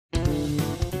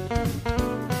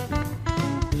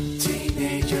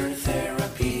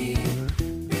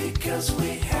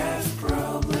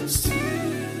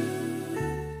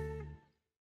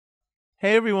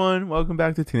Hey everyone, welcome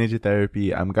back to Teenager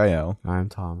Therapy. I'm Gael. I'm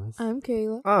Thomas. I'm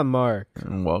Kayla. I'm Mark.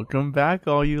 And welcome back,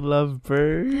 all you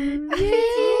lovebirds.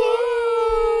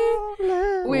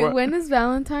 Wait, when is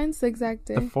Valentine's the exact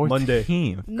day? The 14th.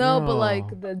 Monday. No, but Oh. like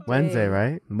the day. Wednesday,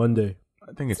 right? Monday.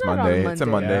 I think it's It's not on Monday. It's a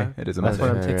Monday. Monday. Yeah. It is a That's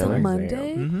Monday. what I'm taking. It's a Really?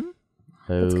 Monday? Mm-hmm.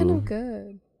 That's kind Oh. of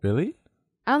good. Really?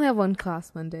 I only have one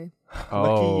class Monday.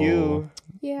 Lucky you.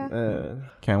 Yeah.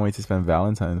 Can't wait to spend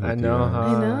Valentine's with I know, you. huh?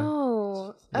 I know.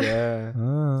 Yeah.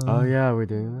 Oh yeah, we're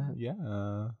doing that. Yeah.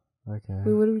 Okay.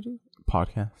 Wait, what do we do?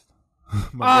 Podcast. Ah,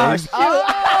 Mondays.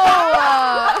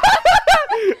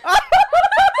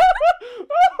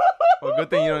 Well, good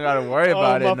thing you don't gotta worry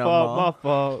about it no more. My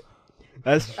fault.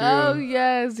 That's true. Oh,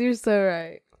 yes. You're so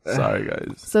right. Sorry,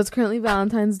 guys. So it's currently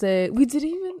Valentine's Day. We didn't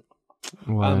even...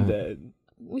 What? I'm dead.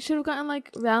 We should have gotten like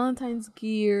Valentine's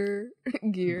gear.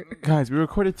 Guys, we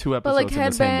recorded 2 But like episodes in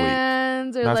the same week.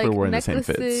 headbands or That's like where we're in the same fits.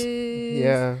 necklaces.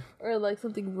 Yeah. Or like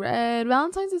something red.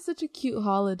 Valentine's is such a cute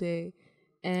holiday.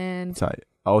 And Tight.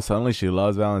 Oh, suddenly she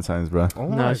loves Valentine's, bro. Oh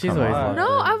No, my she's God. always loved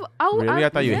no, Really? I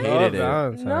thought you yeah. hated it.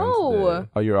 Valentine's No. Day.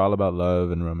 Oh, you're all about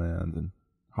love and romance and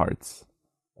hearts.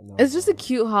 It's just a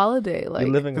cute holiday. Like,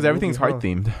 You're living Because a everything's movie, heart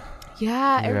themed.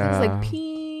 yeah, everything's Yeah. like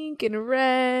pink and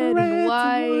red and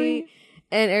white.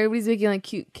 And everybody's making like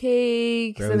cute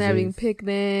cakes and having Roses.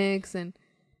 picnics. And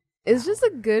it's just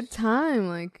a good time.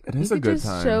 Like, It is you a could good just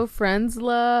time. show friends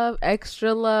love,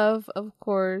 extra love, of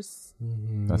course.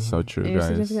 That's so true, And your guys.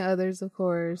 significant others, of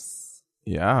course.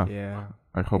 Yeah. Yeah.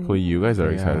 Like, hopefully you guys are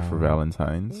excited for Yeah.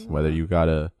 Valentine's, whether you got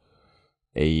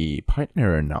a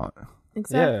partner or not.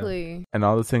 Exactly. And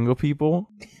all the single people,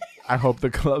 I hope the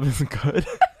club is good.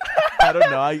 I don't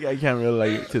know. I can't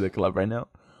relate to the club right now.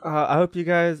 I hope you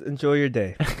guys enjoy your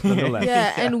day. Nonetheless.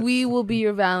 Yeah, and we will be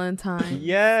your Valentine.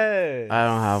 Yes. I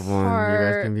don't have one. You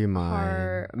guys can be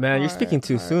mine. Man, you're speaking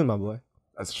too soon, my boy.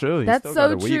 That's true. You That's still so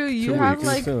got a week, true. You 2 have weeks.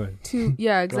 like Soon. 2.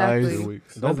 Yeah, exactly. 2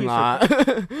 weeks. Don't Let's be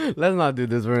not. Let's not do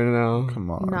this right now. Come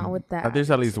on. Not with that.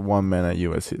 There's at least one man at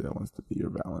USC that wants to be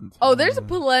your Valentine. Oh, there's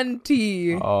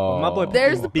plenty. Oh, My boy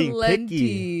There's being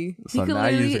plenty. picky. So could now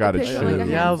you just literally gotta pick choose. like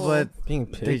a Yeah, handful. but Being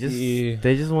they picky.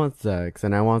 just want sex,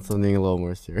 and I want something a little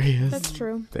more serious. That's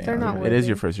true. Damn. They're not It is worthy.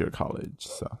 your first year of college,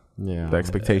 so Yeah. the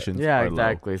expectations Yeah, are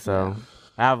exactly. So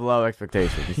I have low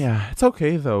expectations. low. Yeah, it's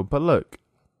okay though. But look,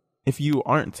 if you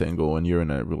aren't single and you're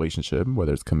in a relationship,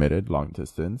 whether it's committed, long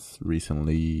distance,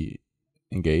 recently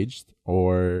engaged,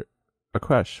 or a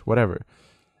crush, whatever,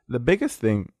 the biggest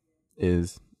thing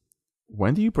is,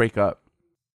 when do you break up?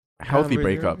 Healthy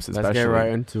Hamburger. breakups, Let's get especially. right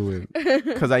into it.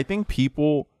 Because I think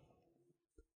people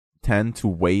tend to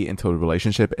wait until the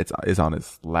relationship is on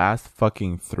its last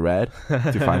fucking thread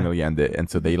to finally end it,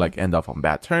 and so they like end up on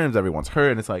bad terms. Everyone's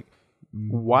hurt, and it's like,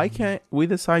 why can't we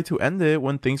decide to end it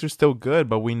when things are still good,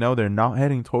 but we know they're not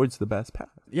heading towards the best path?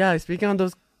 Yeah, speaking on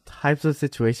those types of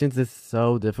situations, it's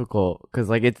so difficult because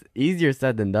like it's easier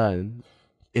said than done.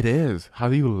 It is. How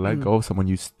do you let go of someone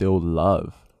you still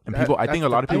love? And That- people, I think a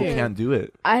that's lot of the people thing. can't do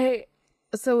it.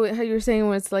 So how you're saying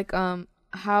when it's like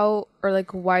how or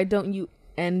like why don't you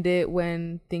end it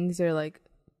when things are like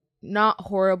not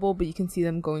horrible but you can see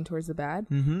them going towards the bad?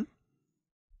 Mm-hmm.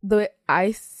 The way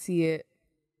I see it,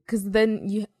 because then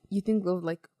you think of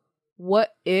like,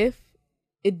 what if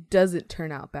it doesn't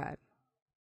turn out bad?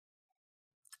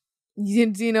 Do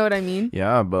you know what I mean?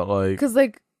 Yeah, but like, Because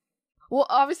like, well,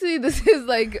 obviously this is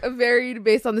like varied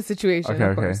based on the situation, Okay, of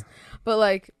okay. course. But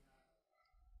like,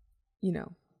 you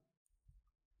know,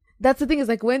 that's the thing is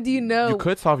like, when do you know you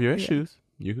could solve your Yeah. issues.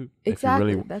 You could,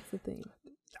 exactly? If you really, That's the thing.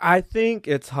 I think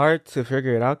it's hard to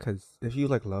figure it out because if you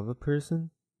like love a person,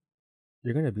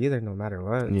 you're gonna be there no matter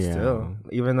what. Yeah. Still,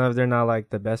 even though if they're not like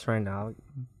the best right now.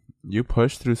 you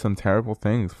push through some terrible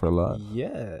things for love.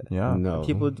 Yeah. Yeah. No,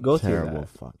 People go through terrible that.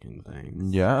 fucking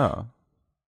things. Yeah.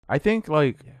 I think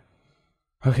like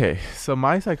okay, so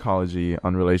my psychology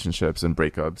on relationships and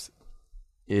breakups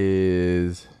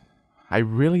is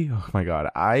oh my god,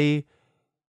 I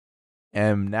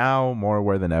am now more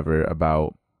aware than ever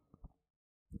about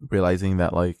realizing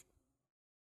that like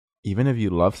even if you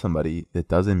love somebody, it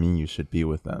doesn't mean you should be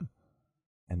with them.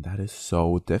 And that is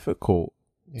so difficult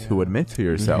to admit to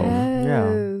yourself.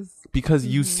 Yes. Because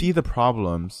you Mhm. see the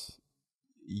problems,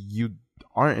 you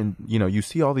you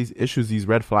see all these issues, these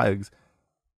red flags,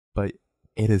 but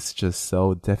it is just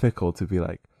so difficult to be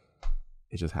like,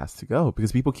 it just has to go,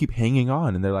 because people keep hanging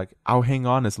on and they're like, I'll hang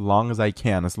on as long as I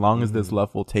can, as long as this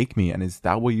love will take me. And is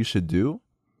that what you should do?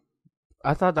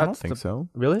 I thought I don't that's think so.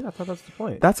 Really? I thought that's the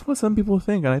point. That's what some people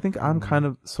think, and I think I'm kind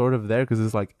of sort of there, because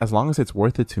it's like, as long as it's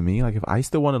worth it to me, like if I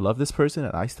still want to love this person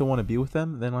and I still want to be with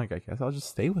them, then like I guess I'll just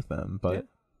stay with them. But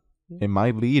it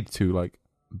might lead to like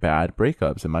bad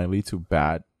breakups. It might lead to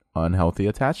bad, unhealthy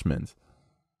attachments.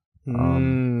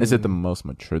 Is it the most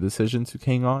mature decision to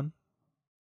hang on?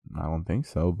 I don't think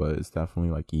so, but it's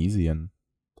definitely like easy, and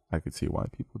I could see why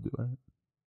people do it.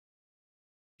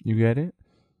 You get it?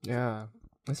 Yeah,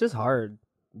 it's just hard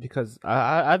because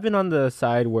I've been on the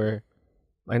side where,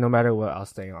 like, no matter what, I'll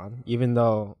stay on, even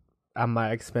though at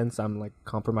my expense I'm like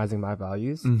compromising my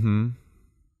values. Mm-hmm.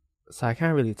 So I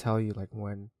can't really tell you like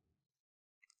when.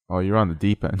 Oh, you're on the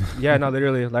deep end. Yeah, no,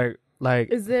 literally,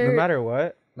 like Is there- no matter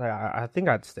what, like I think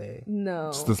I'd stay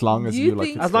No. Just as long as Do you like.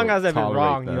 think- can as long still as I've been tolerate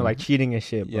wrong, them. like cheating and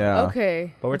shit. But, Yeah.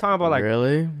 Okay. but we're talking about like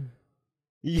really?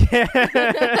 yeah.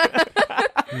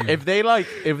 If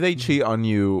they cheat on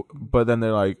you, but then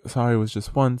they're like, sorry, it was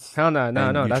just once. Hell no, no,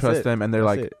 and no. you That's trust it. them, and they're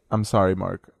That's like, it. I'm sorry,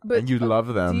 Mark, But and you love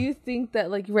them. Do you think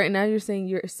that like right now you're saying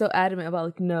you're so adamant about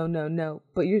like no, no, no,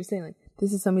 but you're saying like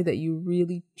this is somebody that you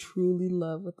really truly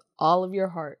love with all of your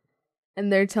heart,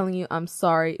 and they're telling you, I'm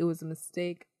sorry, it was a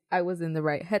mistake, I was in the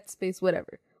right headspace,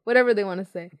 whatever they want to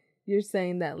say. You're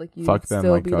saying that like you Fuck would them,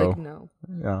 still like, be go. like no.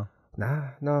 Yeah, Nah,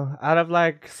 no. Out of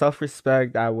like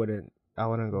self-respect, I wouldn't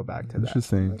go back to that.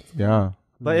 interesting. Like, Yeah,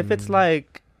 but if it's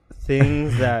like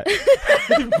things that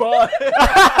But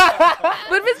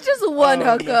if it's just one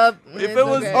hookup, If it's it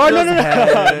was- okay. Oh no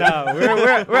no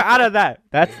no! We're out of that.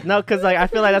 That's no, because like I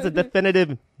feel like that's a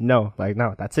definitive no. Like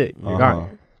no, that's it. You're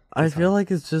gone. I feel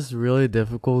like it's just really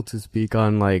difficult to speak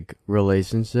on like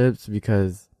relationships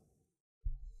because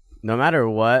no matter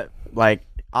what, like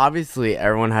obviously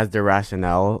everyone has their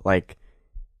rationale. Like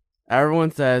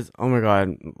everyone says, "Oh my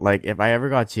god, like if I ever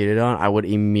got cheated on, I would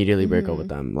immediately break up with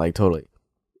them." Like totally.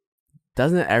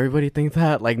 Doesn't everybody think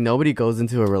that? Like nobody goes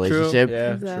into a relationship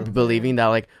Yeah. Exactly. believing that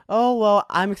like, "Oh, well,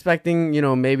 I'm expecting,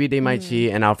 maybe they might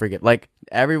cheat and I'll forget." Like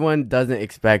everyone doesn't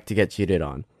expect to get cheated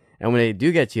on. And when they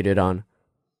do get cheated on,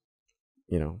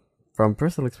 from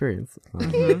personal experience,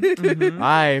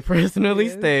 I personally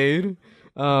Yes. stayed.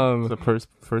 the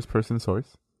first person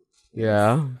source.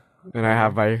 Yeah, and I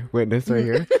have my witness right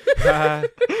here. The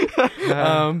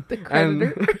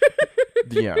creditor.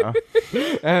 Yeah,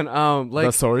 and like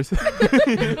the source. the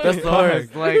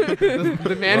source, like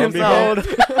the man Lo and himself.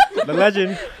 the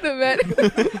legend. The man.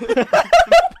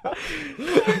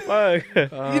 Fuck.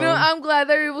 I'm glad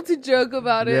they're able to joke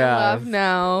about it Yeah. and laugh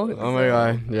now. Oh my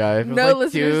god! Yeah, if it was No like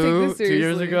listeners take this 2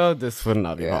 years seriously. ago, this would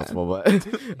not be Yeah. possible.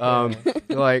 But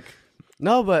like,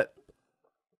 no, but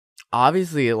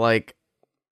obviously, like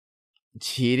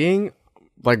cheating,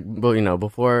 like, but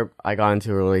before I got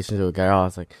into a relationship with Gael, I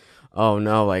was like, oh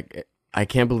no, like I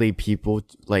can't believe people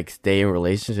like stay in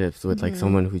relationships with like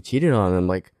someone who cheated on them.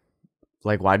 Like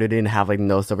why do they have like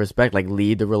no self respect? Like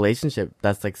lead the relationship.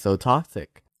 That's like so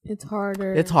toxic. It's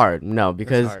harder. It's hard, no,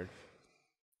 because It's hard.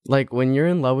 like when you're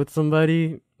in love with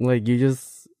somebody, like you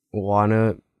just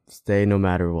wanna stay no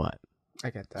matter what.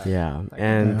 I get that. Yeah. Like,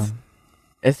 And yeah.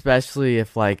 especially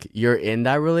if like you're in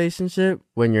that relationship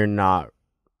when you're not,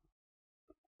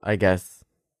 I guess,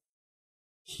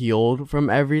 healed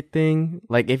from everything.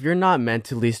 Like if you're not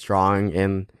mentally strong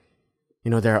and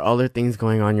there are other things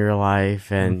going on in your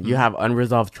life and you have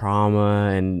unresolved trauma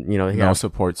and you No have,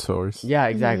 support source. yeah,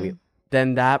 exactly.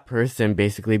 Then that person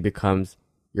basically becomes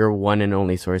your one and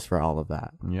only source for all of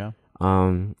that. Yeah.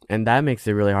 And that makes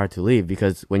it really hard to leave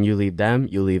because when you leave them,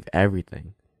 you leave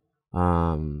everything.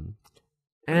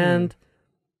 And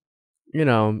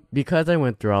because I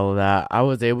went through all of that, I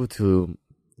was able to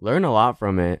learn a lot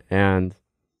from it. And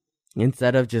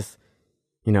instead of just,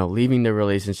 leaving the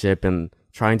relationship and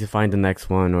trying to find the next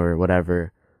one or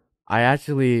whatever, I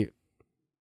actually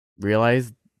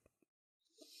realized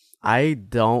I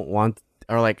don't want,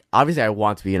 or like, obviously I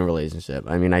want to be in a relationship.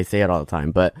 I mean, I say it all the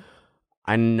time, but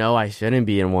I know I shouldn't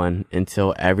be in one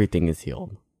until everything is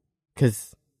healed.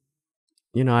 Cause,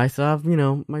 I still have,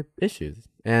 my issues.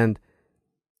 And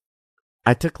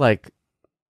I took like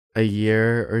a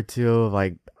year or two of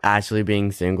like actually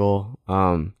being single,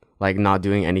 like not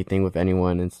doing anything with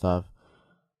anyone and stuff.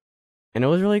 And it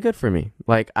was really good for me.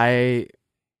 Like I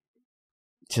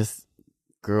just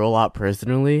grew a lot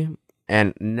personally.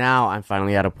 And now I'm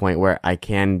finally at a point where I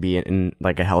can be in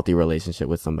like a healthy relationship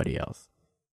with somebody else.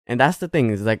 And that's the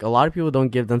thing is like a lot of people don't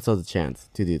give themselves a chance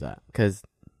to do that. Cause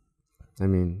I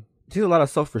mean, It takes a lot of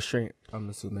self-restraint, I'm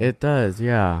assuming. it does.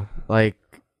 Yeah. Like,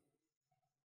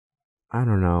 I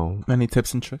don't know. Any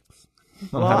tips and tricks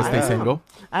on Well, how to stay I- single?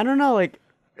 I don't know. Like,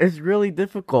 it's really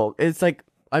difficult. It's like,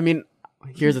 I mean,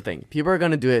 here's the thing. People are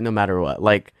going to do it no matter what.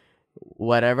 Like,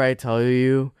 whatever I tell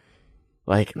you,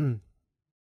 like,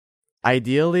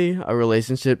 ideally, a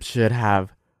relationship should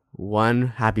have one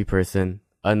happy person,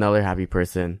 another happy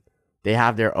person. They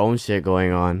have their own shit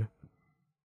going on.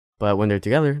 but when they're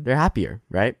together, they're happier,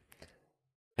 right?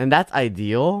 And that's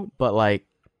ideal, but like,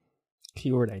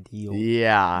 Keyword ideal.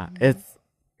 yeah, it's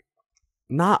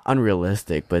not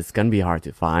unrealistic, but it's gonna be hard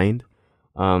to find.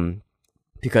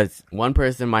 Because one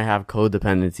person might have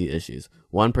codependency issues,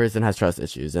 one person has trust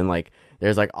issues, and like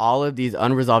there's like all of these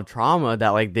unresolved trauma that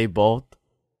like they both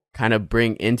kind of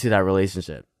bring into that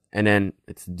relationship, and then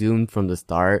it's doomed from the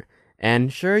start.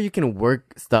 And sure, you can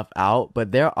work stuff out,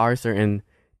 but there are certain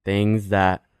things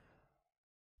that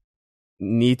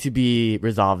need to be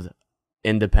resolved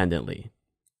independently,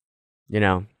 you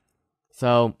know?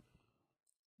 So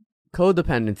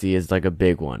codependency is like a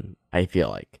big one, I feel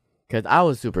like, because I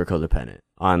was super codependent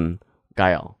on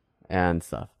Gael and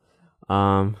stuff.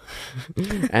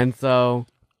 And so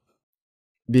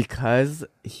because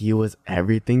he was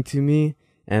everything to me,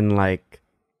 and like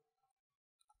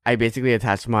I basically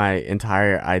attached my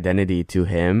entire identity to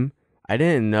him, I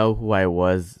didn't know who I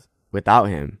was without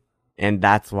him. And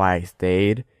that's why I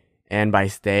stayed. And by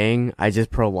staying, I just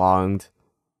prolonged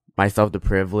myself the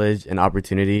privilege and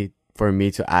opportunity for me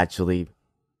to actually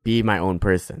be my own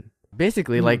person.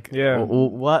 Basically, like,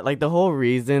 what, like, the whole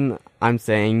reason I'm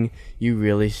saying you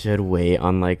really should wait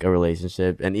on, like, a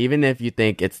relationship, and even if you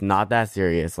think it's not that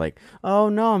serious, like, oh,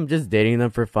 no, I'm just dating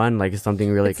them for fun, like, it's something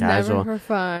really It's casual. never for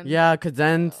fun. Yeah, because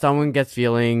then someone gets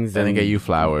feelings, Then and they get you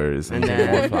flowers and and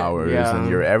get more then- flowers, yeah. and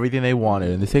you're everything they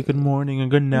wanted, and they say good morning and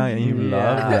good night, and you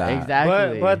love that.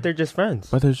 Exactly. But they're just friends.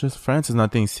 But they're just friends. It's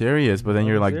nothing serious. But then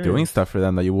you're like doing stuff for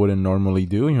them that you wouldn't normally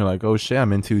do, and you're like, oh shit,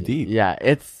 I'm in too deep. Yeah,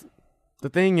 it's the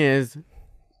thing is,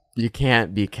 you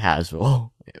can't be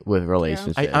casual with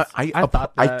relationships. I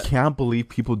thought I that- can't believe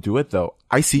people do it though.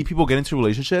 I see people get into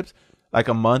relationships like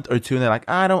a month or two, and they're like,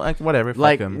 I don't like whatever. Fuck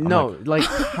like them. I'm no, like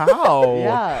how?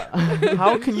 yeah,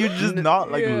 How can you just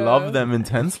not like Yeah. love them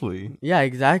intensely? yeah,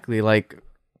 exactly. Like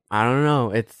I don't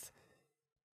know. It's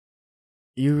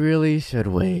you really should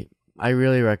wait. I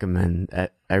really recommend.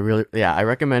 I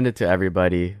recommend it to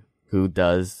everybody who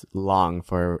does long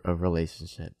for a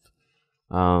relationship.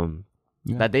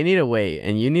 Yeah. That they need to wait,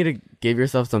 and you need to give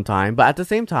yourself some time. But at the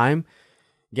same time,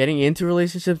 getting into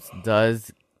relationships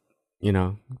does,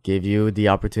 give you the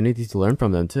opportunity to learn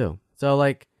from them too. So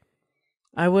like,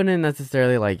 I wouldn't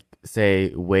necessarily like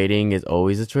say waiting is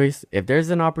always a choice. If there's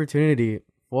an opportunity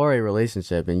for a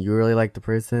relationship and you really like the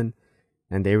person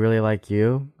and they really like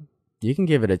you, you can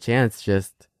give it a chance.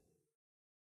 Just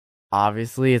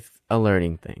obviously it's a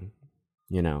learning thing,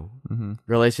 Mm-hmm.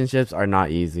 Relationships are not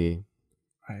easy.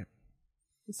 Right.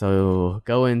 So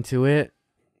go into it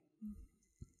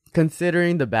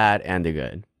considering the bad and the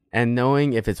good and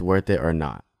knowing if it's worth it or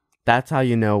not. That's how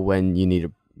you know when you need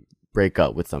to break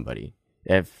up with somebody,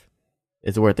 if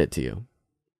it's worth it to you.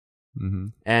 Mm-hmm.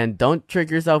 And don't trick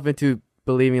yourself into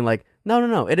believing like,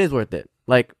 no, it is worth it.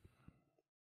 Like,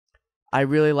 I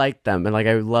really like them and like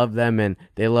I love them and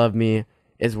they love me.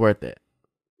 It's worth it.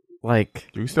 Like,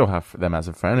 You still have them as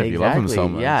a friend if you love them so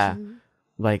much. Yeah.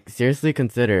 Like, seriously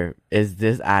consider, is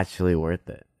this actually worth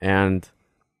it? And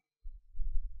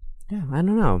yeah, I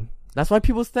don't know. That's why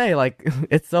people stay. Like,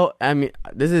 it's so, I mean,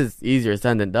 this is easier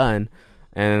said than done.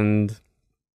 And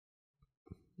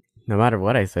no matter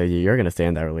what I say, you're going to stay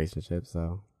in that relationship.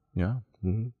 So, Yeah.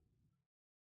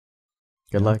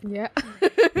 good luck. Yeah.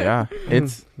 Yeah.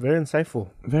 It's Very insightful.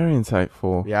 very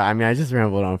insightful. Yeah, I mean, I just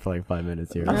rambled on for like 5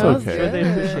 minutes here. That's That was okay. good. They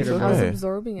appreciate it, I was okay.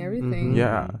 absorbing everything. Mhm.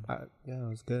 Yeah. Yeah, it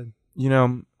was good.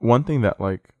 One thing that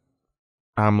like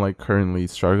I'm like currently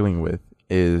struggling with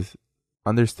is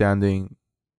understanding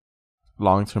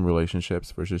long-term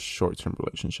relationships versus short-term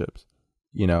relationships.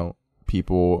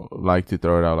 People like to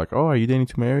throw it out like, oh, are you dating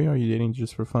to marry? Or are you dating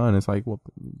just for fun? It's like, well,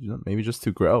 maybe just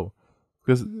to grow.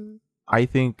 Because Mhm. I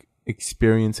think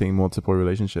experiencing multiple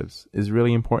relationships is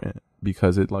really important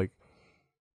because it like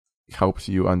helps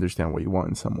you understand what you want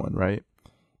in someone, right?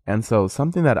 And so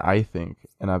something that I think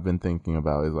and I've been thinking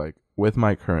about is like with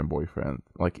my current boyfriend,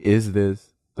 like is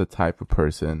this the type of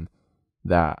person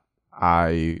that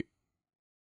I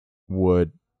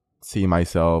would see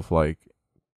myself like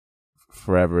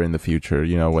forever in the future,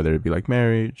 whether it be like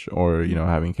marriage or,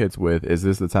 having kids with? Is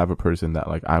this the type of person that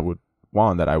like I would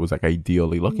want, that I was like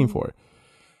ideally looking for?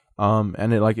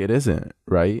 And it isn't,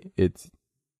 right? It's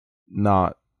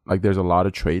not like there's a lot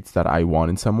of traits that I want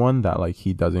in someone that like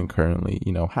he doesn't currently,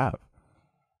 have.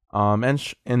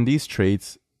 And these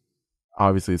traits,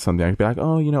 obviously it's something I could be like,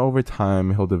 oh, over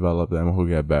time he'll develop them, he'll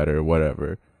get better,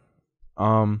 whatever.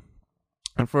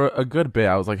 And for a good bit,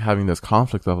 I was like having this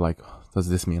conflict of like, does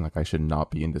this mean like I should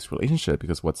not be in this relationship?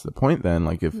 Because what's the point then?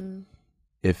 Like if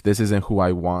if this isn't who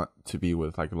I want to be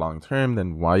with like long term,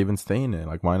 then why even stay in it?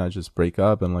 Like, why not just break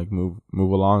up and like move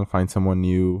along, find someone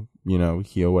new, you know,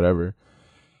 heal, whatever.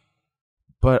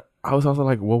 But I was also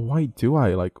like, well, why do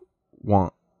I like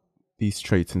want these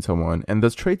traits in someone? And the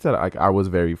traits that I was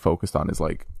very focused on is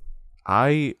like,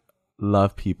 I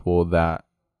love people that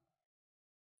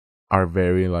are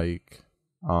very like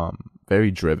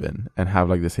very driven and have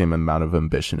like the same amount of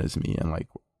ambition as me, and like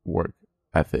work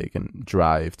ethic and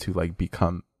drive to like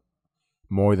become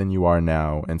more than you are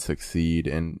now and succeed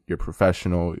in your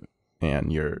professional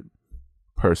and your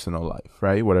personal life,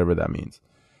 right? Whatever that means.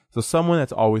 So someone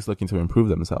that's always looking to improve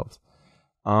themselves.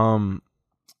 And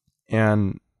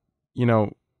you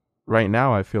know, right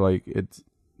now I feel like it's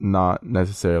not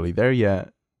necessarily there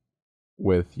yet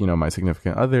with, you know, my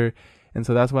significant other. And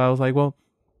so that's why I was like, well,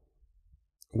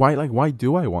 why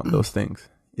do I want those things?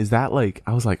 Is that like,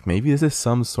 I was like, maybe this is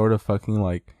some sort of fucking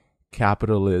like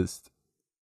capitalist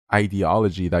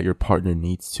ideology that your partner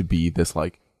needs to be this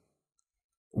like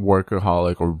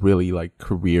workaholic or really like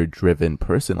career driven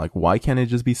person. Like, why can't it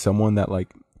just be someone that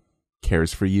like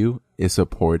cares for you, is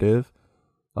supportive?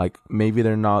 Like, maybe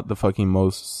they're not the fucking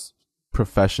most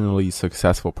professionally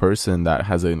successful person that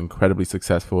has an incredibly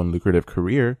successful and lucrative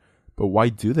career, but why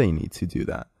do they need to do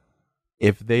that?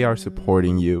 If they are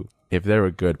supporting you, if they're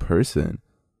a good person,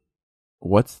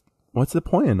 what's the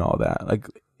point in all that? Like,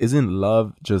 isn't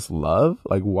love just love?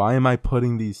 Like, why am I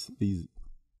putting these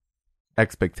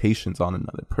expectations on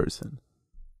another person?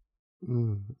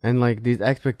 And like, these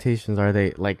expectations, are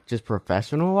they like just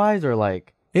professional wise or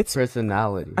like It's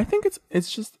personality? I think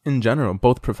it's just in general,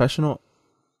 both professional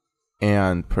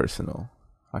and personal.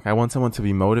 Like, I want someone to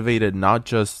be motivated not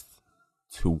just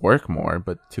to work more,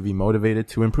 but to be motivated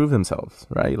to improve themselves,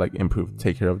 right? Like,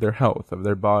 take care of their health, of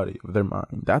their body, of their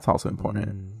mind. That's also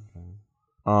important.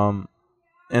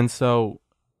 And so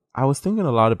I was thinking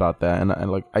a lot about that, and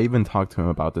I even talked to him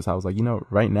about this. I was like, you know,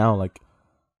 right now, like,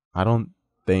 I don't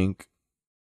think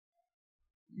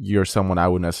you're someone I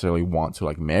would necessarily want to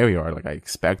like marry, or like I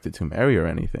expected to marry or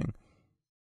anything.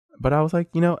 But I was like,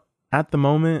 you know, at the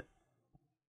moment,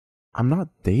 I'm not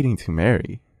dating to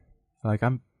marry. Like,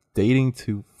 I'm dating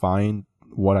to find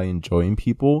what I enjoy in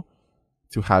people,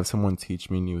 to have someone teach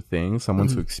me new things, someone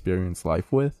to experience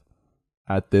life with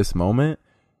at this moment.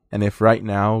 And if right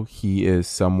now he is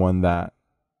someone that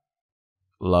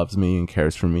loves me and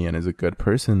cares for me and is a good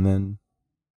person, then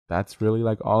that's really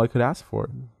like all I could ask for.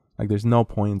 Like, there's no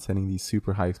point in setting these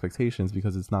super high expectations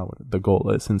because it's not what the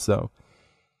goal is. And so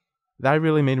that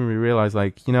really made me realize,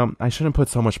 like, you know, I shouldn't put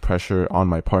so much pressure on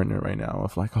my partner right now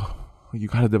of like, oh, you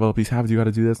got to develop these habits, you got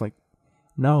to do this. Like,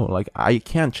 no, like, I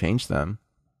can't change them.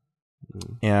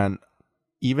 And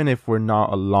even if we're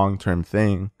not a long-term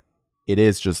thing, it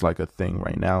is just like a thing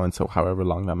right now. And so however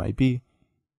long that might be,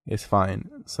 it's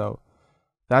fine. So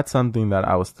that's something that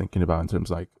I was thinking about in terms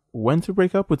of like when to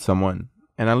break up with someone.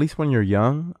 And at least when you're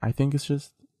young, I think it's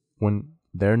just when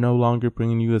they're no longer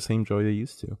bringing you the same joy they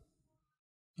used to.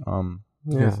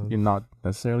 Because you're not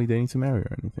necessarily dating to marry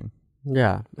or anything.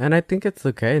 Yeah, and I think it's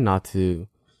okay not to,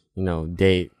 you know,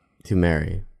 date to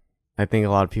marry. I think a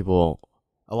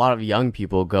lot of young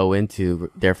people go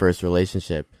into their first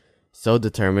relationship so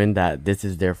determined that this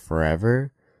is their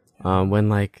forever. When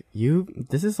like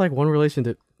this is like one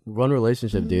relationship,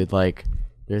 dude. Like,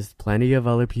 there's plenty of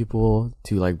other people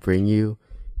to like bring you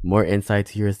more insight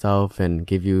to yourself and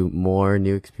give you more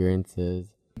new experiences.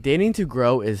 Dating to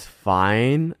grow is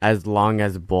fine as long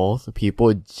as both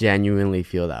people genuinely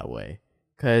feel that way.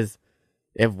 Because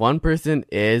if one person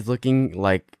is looking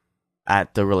like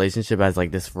at the relationship as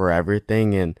like this forever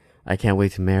thing and I can't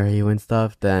wait to marry you and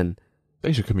stuff, then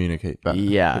they should communicate that.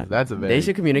 Yeah, they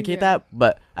should communicate that.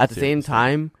 But at the same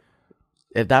time,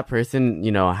 if that person,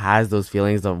 you know, has those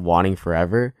feelings of wanting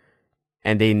forever,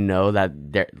 and they know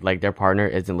that their partner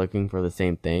isn't looking for the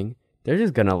same thing, they're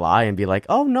just gonna lie and be like,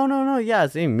 "Oh no, yeah,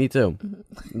 same, me too."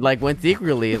 Like, when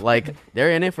secretly, like,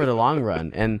 they're in it for the long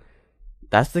run, and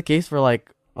that's the case for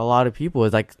like a lot of people.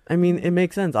 Is like, I mean, it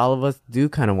makes sense. All of us do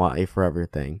kind of want a forever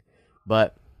thing,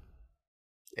 but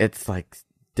it's like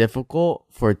difficult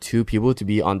for two people to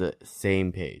be on the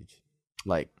same page.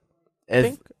 Like, I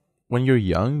think when you're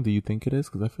young, do you think it is?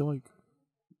 Because I feel like,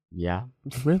 yeah,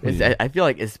 really, I feel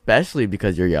like especially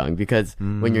because you're young. Because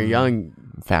when you're young,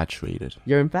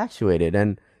 you're infatuated,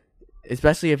 and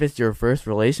especially if it's your first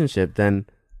relationship, then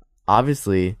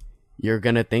obviously you're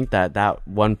gonna think that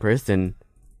one person,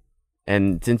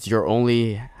 and since you're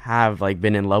only have like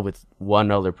been in love with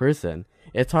one other person,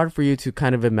 it's hard for you to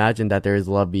kind of imagine that there is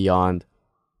love beyond,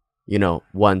 you know,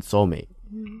 one soulmate.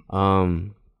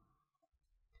 And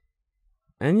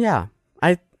yeah,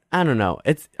 I don't know.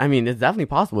 It's definitely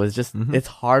possible. It's just Mhm. it's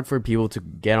hard for people to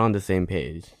get on the same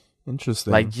page.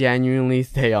 Interesting. Like genuinely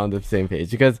stay on the same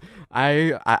page, because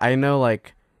I know,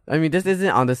 like, this isn't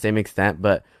on the same extent,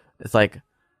 but it's like,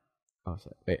 oh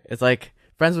sorry, wait, it's like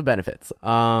friends with benefits.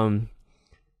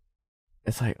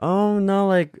 It's like, oh no,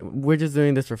 like, we're just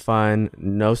doing this for fun,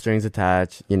 no strings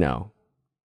attached,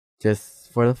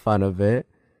 just for the fun of it.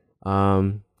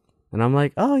 And I'm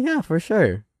like, oh yeah, for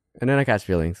sure. And then I catch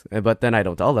feelings, but then I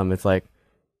don't tell them. It's like,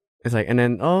 and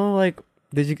then, oh, like,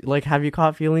 did you, like, have you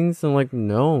caught feelings? I'm like,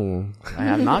 no, I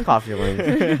have not caught feelings.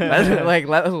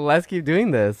 Let's keep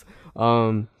doing this.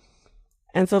 And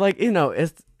so, like,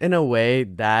 it's in a way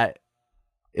that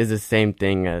is the same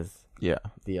thing as yeah.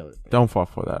 the other thing. Don't fall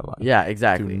for that lie. Yeah,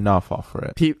 exactly. Do not fall for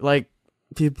it.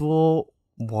 People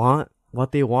want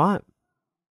what they want,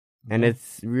 and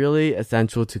it's really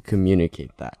essential to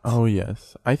communicate that. Oh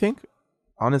yes, I think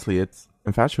honestly, it's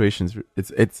infatuations.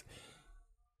 It's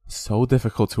so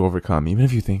difficult to overcome, even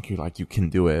if you think you can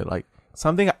do it. Like,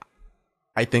 something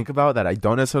I think about that I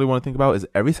don't necessarily want to think about is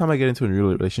every time I get into a new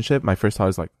relationship, my first thought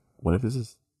is like, what if this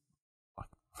is like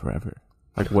forever?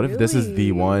 Like, what if this is the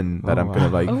Really? one that I'm gonna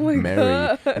like Oh my marry?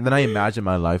 God. And then I imagine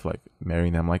my life like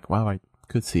marrying them. Like, wow, I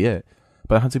could see it,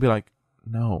 but I have to be like,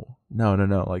 no.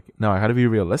 Like, no, I had to be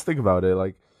realistic about it.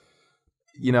 Like,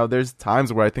 there's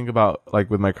times where I think about, like,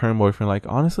 with my current boyfriend, like,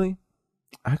 honestly,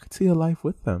 I could see a life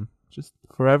with them just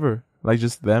forever. Like,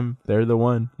 just them, they're the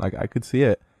one. Like, I could see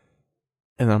it.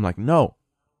 And then I'm like, no,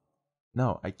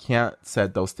 I can't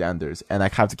set those standards. And I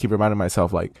have to keep reminding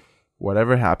myself, like,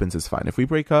 whatever happens is fine. If we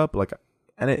break up, like,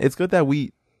 and it's good that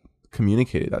we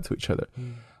communicated that to each other.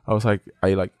 I was like,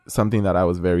 something that I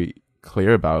was very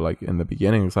clear about, like, in the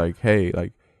beginning, was like, hey,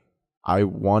 like, I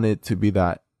want it to be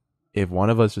that if one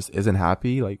of us just isn't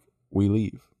happy, like, we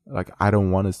leave. Like, I don't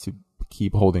want us to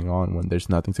keep holding on when there's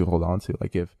nothing to hold on to.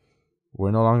 Like, if we're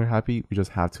no longer happy, we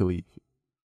just have to leave.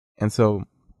 And so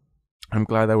I'm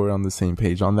glad that we're on the same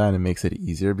page on that, and it makes it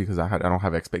easier because I don't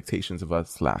have expectations of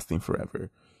us lasting forever.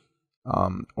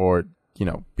 Or,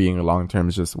 being a long term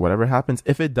is just whatever happens.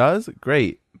 If it does,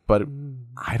 great. But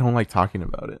I don't like talking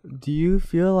about it. Do you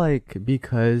feel like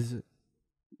because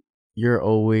you're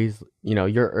always,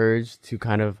 your urge to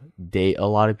kind of date a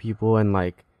lot of people and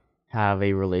like have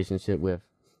a relationship with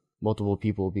multiple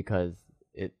people because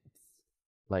it's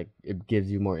like it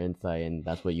gives you more insight and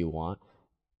that's what you want?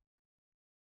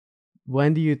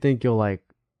 When do you think you'll like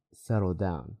settle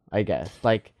down? I guess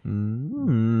like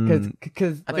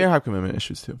because I think I have commitment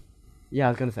issues too. yeah,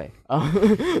 I was gonna say.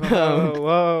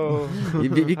 Whoa.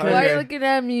 Because Why are you looking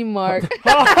at me, Mark?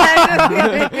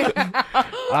 I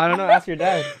don't know. Ask your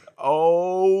dad.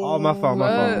 Oh, my fault.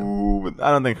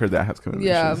 I don't think her dad has commitment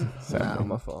Yeah, issues. Sadly.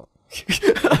 My fault.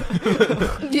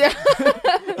 Yeah.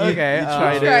 okay, You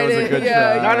tried it. tried It was a it, good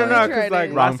yeah, try. you No, tried because it. like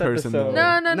Wrong last person, episode.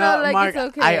 though. No, like, Mark,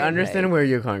 it's okay. I understand where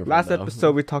you're coming from. Last though.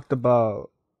 episode we talked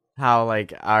about How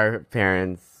like our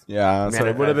parents. Yeah, so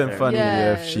it would have been Manifest funny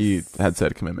Yes. if she had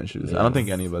said commitment issues. I don't think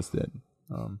any of us did.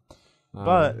 But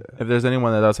But if there's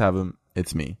anyone that does have them,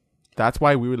 it's me. That's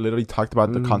why we literally talked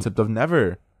about the concept of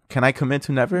never. Can I commit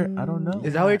to never? I don't know.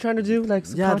 Is that what you're trying to do? Like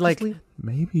Yeah, like- subconsciously?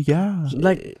 Maybe, yeah.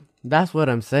 like that's what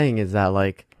I'm saying is that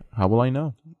like How will I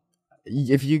know?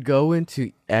 if you go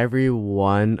into every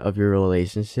one of your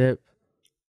relationship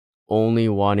only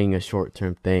wanting a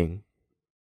short-term thing,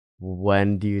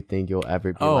 when do you think you'll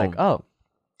ever be like, oh,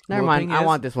 never Well, the mind, thing I is-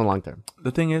 want this one long-term?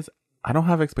 The thing is, I don't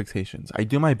have expectations. I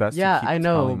do my best Yeah, to keep I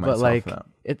know, telling but myself like that.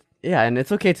 and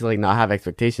it's okay to like not have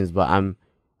expectations, but I'm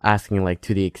asking like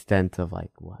to the extent of like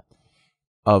what?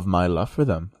 Of my love for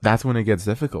them. That's when it gets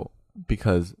difficult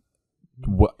because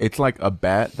it's like a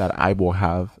bet that I will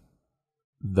have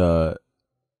the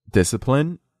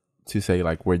discipline to say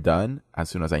like we're done as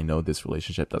soon as I know this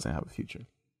relationship doesn't have a future.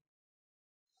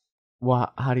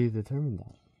 Well, how do you determine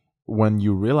that? When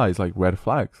you realize like red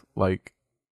flags, like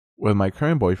with my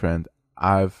current boyfriend,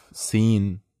 I've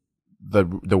seen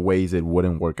the ways it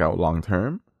wouldn't work out long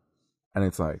term, and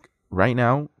it's like right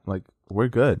now, like we're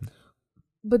good.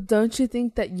 But don't you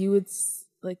think that you would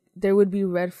like there would be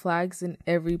red flags in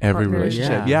every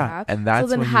relationship? you Yeah. have? And that's so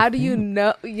then when you how do you think.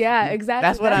 know? Yeah, exactly.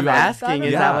 That's what I'm what I asking, thought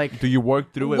is about. that like do you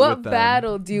work through it what with them?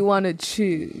 battle do you want to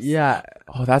choose? yeah,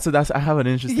 Oh, that's I have an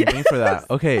interesting thing for that.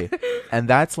 Okay, and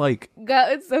that's like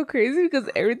God, it's so crazy because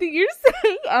everything you're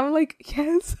saying, I'm like,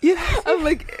 yes. I'm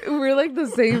like, we're like the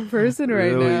same person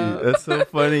right really, now. that's so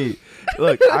funny.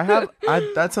 Look,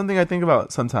 that's something I think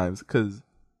about sometimes because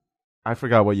I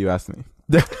forgot what you asked me.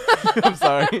 I'm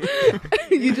sorry.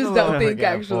 You just don't think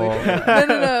Forgetful.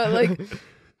 actually.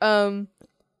 No.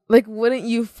 like, wouldn't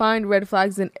you find red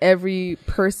flags in every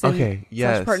person Okay, slash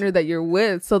yes. partner that you're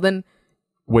with? So then,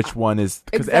 Which one is,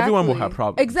 because everyone will have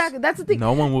problems. Exactly. That's the thing.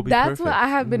 No one will be That's perfect. what I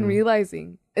have been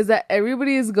realizing, is that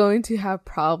everybody is going to have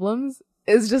problems.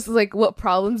 It's just like, what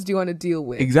problems do you want to deal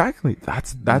with? Exactly.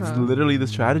 That's literally the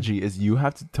strategy, is you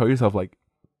have to tell yourself, like,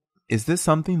 is this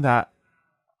something that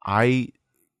I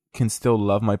can still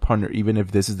love my partner even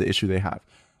if this is the issue they have?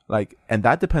 Like, and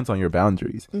that depends on your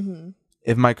boundaries. Mm-hmm.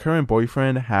 If my current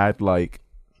boyfriend had, like,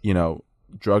 you know,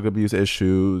 drug abuse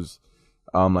issues,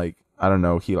 like, I don't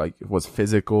know, he like was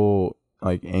physical,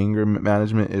 like anger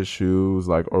management issues,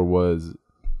 like, or was,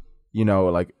 you know,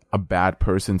 like a bad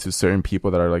person to certain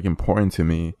people that are like important to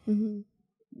me,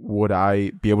 would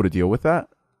I be able to deal with that?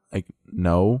 Like,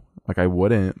 no, like I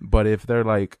wouldn't. But if they're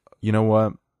like, you know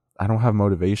what, I don't have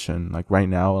motivation, like right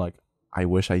now, like I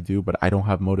wish I do, but I don't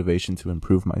have motivation to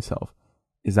improve myself.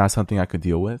 Is that something I could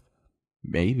deal with?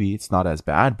 Maybe. It's not as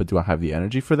bad, but do I have the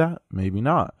energy for that? Maybe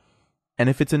not. And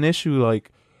if it's an issue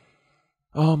like,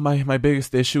 oh, my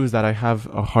biggest issue is that I have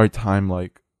a hard time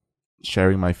like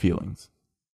sharing my feelings.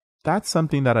 That's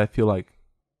something that I feel like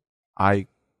I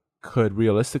could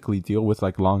realistically deal with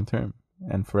like long term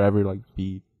and forever like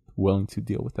be willing to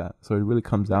deal with that. So it really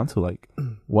comes down to like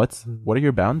what are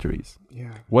your boundaries?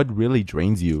 Yeah. What really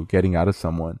drains you getting out of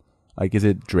someone? Like, is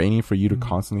it draining for you to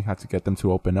constantly have to get them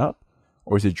to open up?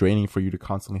 Or is it draining for you to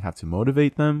constantly have to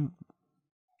motivate them?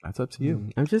 That's up to you.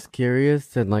 I'm just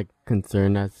curious and like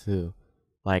concerned as to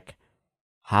like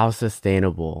how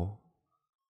sustainable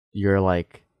your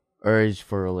like urge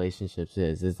for relationships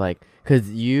is. It's like, cause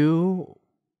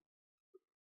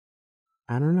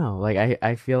I don't know, like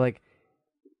I feel like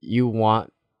you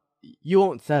won't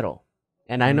settle.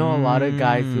 And I know a lot of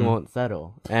guys who won't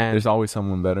settle. And There's always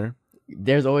someone better.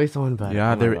 there's always someone better. Yeah,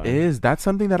 Oh my there God. is. That's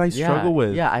something that I struggle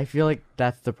with. Yeah, I feel like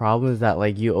that's the problem, is that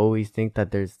like you always think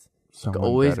that there's Someone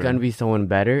always better. gonna be someone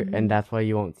better, and that's why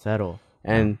you won't settle.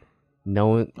 And no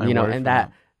one, I you know, worry and for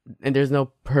that, and there's no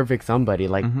perfect somebody.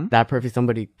 Like Mhm. that perfect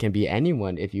somebody can be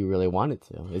anyone if you really wanted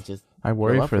to. It's just I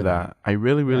worry love for for that. them. I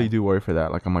really, really Yeah. do worry for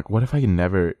that. Like, I'm like, what if I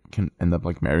never can end up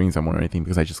like marrying someone or anything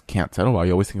because I just can't settle? I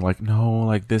always think like, no,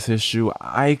 like this issue,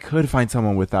 I could find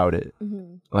someone without it.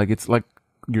 Like, it's like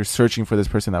you're searching for this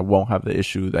person that won't have the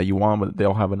issue that you want, but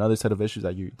they'll have another set of issues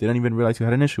that you didn't even realize you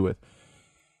had an issue with.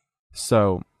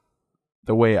 So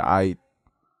the way I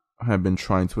have been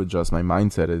trying to adjust my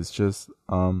mindset is just,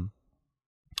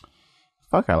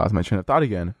 fuck, I lost my train of thought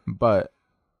again. But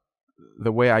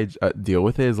the way I deal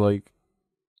with it is like,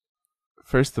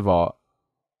 first of all,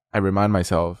 I remind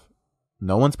myself,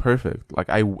 no one's perfect. Like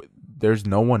there's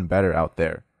no one better out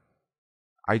there.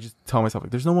 I just tell myself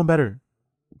like, there's no one better,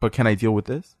 but can I deal with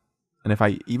this?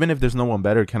 And even if there's no one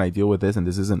better, can I deal with this? And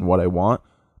this isn't what I want,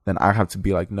 then I have to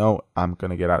be like, no, I'm going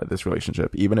to get out of this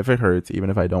relationship. Even if it hurts, even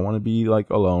if I don't want to be like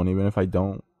alone, even if I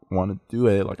don't want to do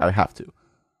it, like I have to.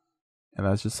 And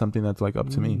that's just something that's like up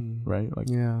to me, right? Like,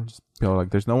 yeah. just feel like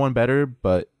there's no one better,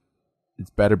 but it's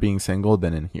better being single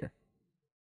than in here.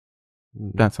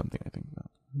 That's something I think about.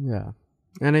 Yeah.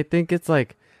 And I think it's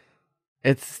like,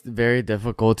 it's very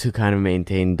difficult to kind of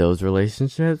maintain those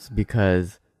relationships,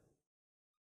 because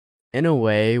in a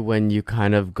way, when you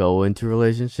kind of go into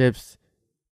relationships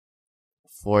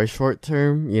for short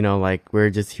term, you know, like we're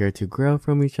just here to grow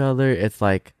from each other, it's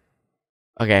like,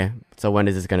 okay, so when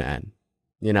is this going to end?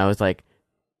 You know, it's like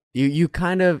you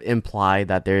kind of imply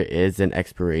that there is an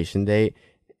expiration date,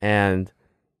 and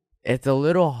it's a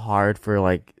little hard for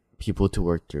like people to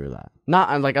work through that.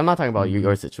 I'm not talking about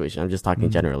your situation. I'm just talking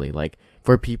generally. Like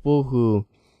for people who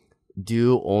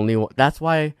do only, that's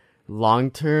why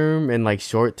long term and like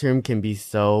short term can be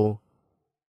so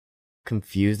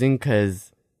confusing,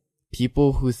 because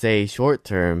people who say short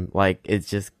term, like it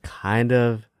just kind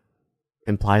of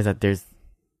implies that there's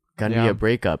gonna be a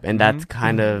breakup, and that's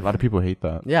kind A of lot of people hate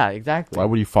that. yeah, exactly. Why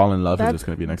would you fall in love if That's- there's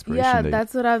going to be an expiration Yeah, date?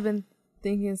 that's what I've been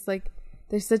thinking. It's like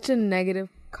there's such a negative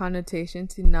connotation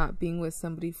to not being with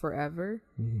somebody forever.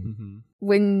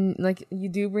 When like you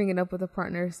do bring it up with a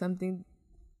partner or something,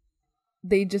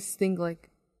 they just think like,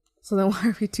 so then why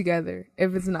are we together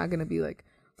if it's not gonna be like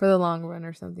for the long run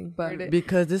or something? But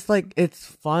Because it's like it's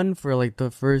fun for like the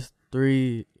first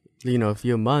 3,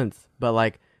 few months, but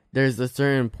like there's a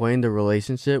certain point in the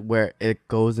relationship where it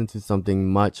goes into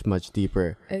something much, much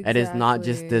deeper, and it's not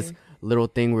just this Exactly. little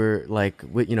thing where like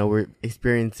we're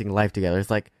experiencing life together. It's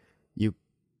like you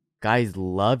guys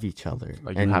love each other,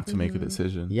 Like and you have to make a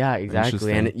decision. yeah,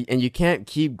 exactly, and you can't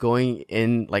keep going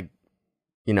in like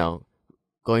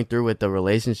going through with the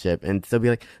relationship and still be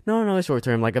like, no, it's short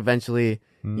term. Like eventually,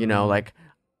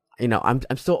 I'm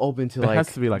still open to There like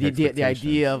has to be, like, the expectations.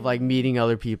 idea of like meeting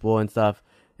other people and stuff.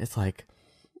 it's like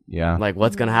Yeah.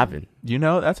 what's gonna happen? You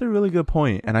know, that's a really good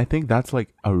point. And I think that's like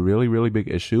a really, really big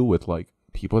issue with like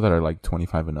people that are like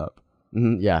 25 and up,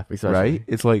 Yeah, especially. right?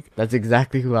 It's like, That's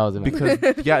exactly who I was imagining.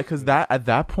 because that at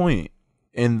that point,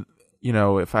 in, you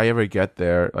know, if I ever get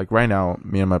there, like right now,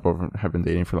 me and my boyfriend have been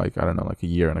dating for like, I don't know, like a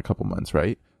year and a couple months,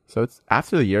 right? So it's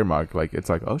after the year mark, like it's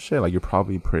like, oh shit, like you're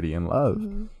probably pretty in love.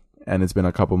 And it's been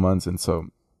a couple months. And so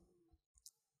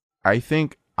I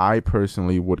think I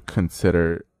personally would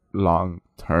consider long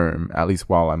term, at least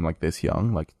while I'm like this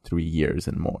young, like 3 years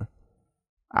and more.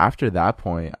 After that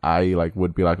point, I like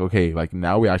would be like, okay, like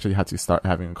now we actually have to start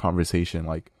having a conversation.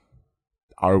 Like,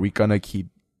 are we gonna keep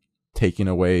taking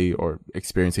away or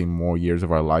experiencing more years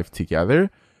of our life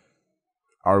together?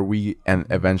 Are we and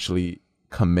eventually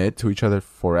commit to each other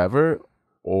forever,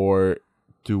 or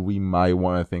do we might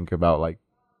want to think about like,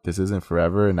 this isn't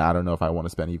forever, and I don't know if I want to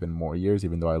spend even more years,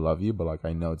 even though I love you, but like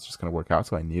I know it's just gonna work out,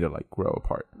 so I need to like grow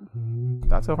apart.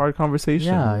 That's a hard conversation.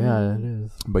 Yeah, it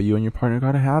is. But you and your partner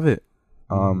gotta have it.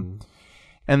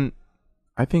 And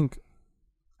I think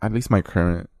at least my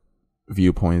current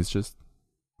viewpoint is just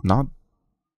not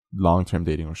long-term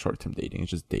dating or short-term dating.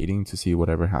 It's just dating to see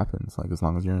whatever happens, like as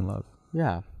long as you're in love.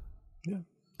 Yeah. Yeah.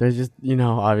 There's just,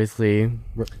 obviously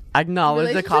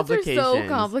acknowledge the Relationships are complications. so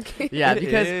complicated. Yeah, It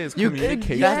because is. you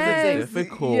Communication Yes. is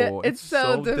difficult. Yeah, it's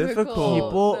so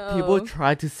difficult. people No.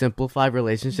 try to simplify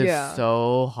relationships Yeah.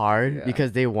 so hard Yeah.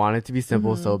 because they want it to be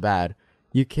simple so bad.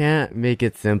 You can't make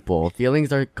it simple.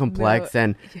 Feelings are complex,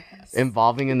 and Yes.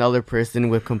 involving another person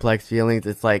with complex feelings,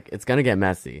 it's like it's gonna get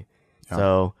messy. Yeah.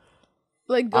 So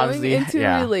Like going Obviously, into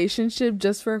yeah. a relationship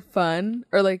just for fun,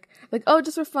 or like oh,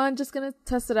 just for fun, just gonna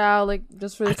test it out, like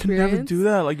just for the I can experience. never do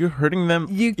that. Like you're hurting them.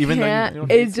 You even can't. Though you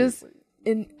It just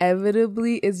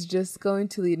inevitably is just going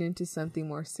to lead into something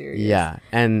more serious. yeah,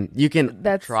 and you can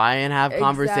That's- try and have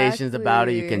conversations about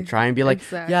it. You can Exactly. try and be like,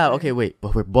 Exactly. yeah, okay, wait,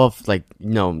 but we're both like,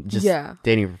 just Yeah.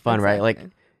 dating for fun, right? Like,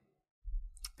 Exactly.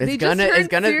 it's They just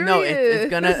gonna turned no,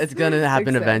 it's gonna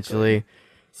happen Exactly. eventually.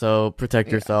 So protect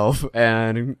Yeah. yourself,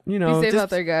 and Be safe out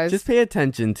there, guys. just pay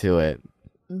attention to it.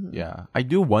 Yeah, I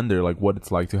do wonder like what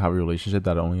it's like to have a relationship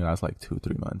that only lasts like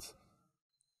 2-3 months.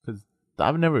 Because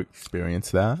I've never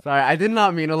experienced that. Sorry, I did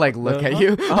not mean to like look at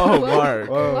you. Oh, Mark.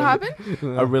 What happened?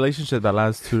 A relationship that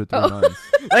lasts 2 to 3 Oh. months.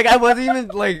 Like I wasn't even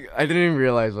like I didn't even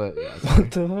realize what. Yeah, sorry.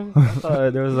 What the hell? I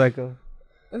thought there was like a.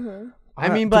 Uh-huh. I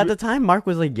mean, but at the time, Mark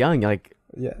was like young. Like,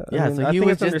 Yeah, Yeah, I mean, so I he think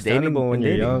was it's just understandable dating when and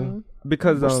you're dating. young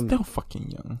because We're still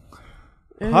fucking young.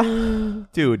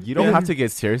 Dude, you don't Yeah. have to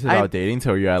get serious about dating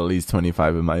till you're at least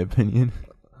 25, in my opinion.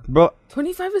 bro.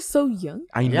 25 is so young.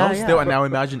 I know Yeah, still, yeah. and now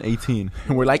imagine 18.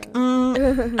 And we're like, are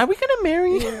we gonna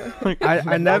marry? Like,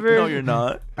 I never. No, you're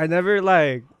not. I never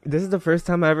like. This is the first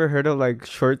time I ever heard of like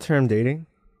short-term dating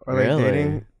or like Really?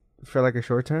 dating for like a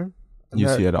short term. You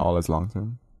see it all as long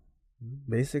term.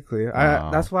 Basically, Wow.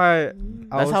 that's why. I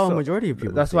that's was how a so- majority of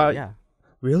people. That's see why. it, Yeah.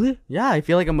 Really? Yeah, I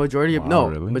feel like a majority of Wow,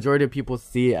 really? majority of people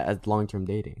see it as long term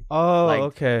dating. Oh, Like-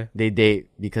 okay. They date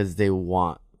because they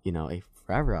want a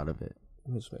forever out of it.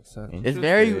 Which makes sense. It's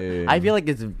very. Interesting. I feel like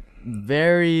it's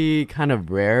very kind of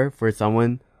rare for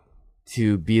someone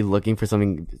to be looking for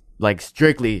something like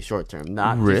strictly short term,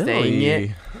 not just saying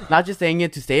it, not just saying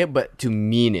it to say it, but to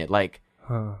mean it. Like,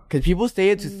 Huh. because people say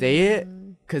it to say it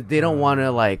because they don't want to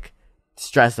like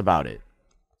stress about it.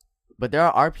 But there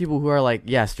are people who are like,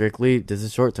 yeah, strictly this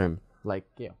is short term. Like,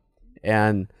 yeah,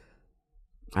 and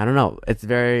I don't know. It's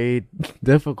very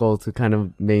difficult to kind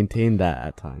of maintain that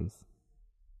at times.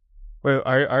 Wait,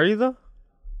 are you though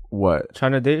What?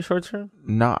 trying to date short term?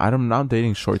 No, I'm not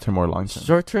dating short term or long term.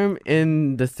 Short term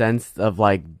in the sense of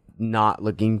like not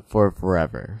looking for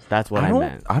forever. That's what I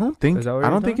meant. I don't think. Is that what I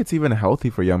you're don't think doing? it's even healthy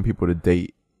for young people to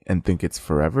date and think it's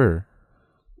forever.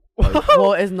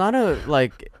 Well, it's not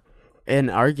an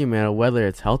argument of whether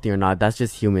it's healthy or not. That's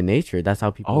just human nature. That's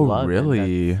how people Oh, love. and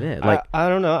really? that's it. Like, I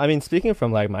don't know. I mean, speaking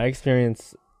from like my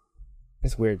experience,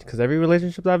 it's weird because every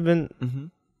relationship I've been Mm-hmm.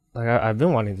 like I've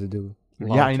been wanting to do.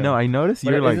 Yeah, I know. I noticed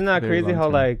But you're like. isn't that very crazy how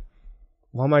long-term. like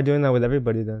why am I doing that with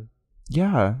everybody then?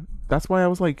 Yeah, that's why I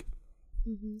was like,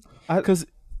 because.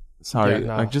 Sorry, Yeah,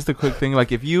 no. like just a quick thing.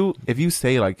 Like if you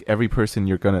say like every person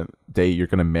you're gonna date, you're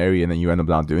gonna marry, and then you end up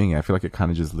not doing it, I feel like it kind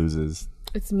of just loses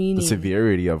It's meaning. the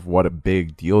severity of what a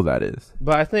big deal that is.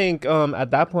 But I think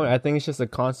at that point I think it's just a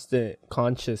constant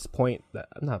conscious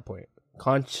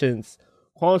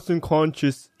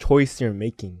conscious choice you're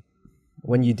making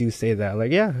when you do say that.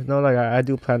 Like yeah, no, like I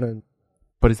do plan on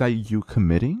But is that you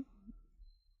committing?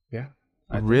 yeah.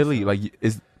 I think Really? so. Like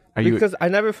are you? Because I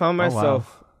never found Oh, wow.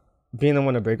 myself being the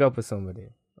one to break up with somebody.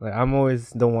 Like I'm always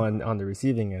the one on the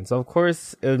receiving end. So of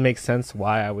course it would make sense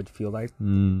why I would feel like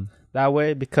that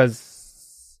way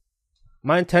because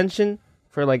my intention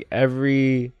for like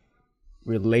every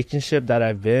relationship that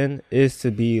I've been is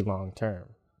to be long term.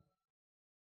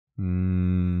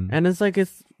 And it's like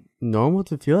it's normal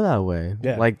to feel that way.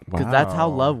 Yeah. Like because that's how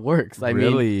Wow. love works. I mean,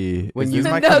 really? when Is you- this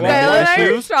No, my Kayla commitment and I are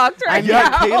issues? shocked right Yeah,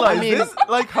 now. Kayla, I is mean, this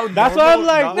like how that's why I'm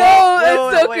like, No,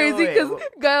 Wait, it's so wait, crazy wait. because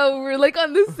Gael, we're like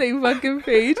on the same fucking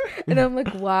page, and I'm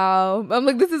like, wow. I'm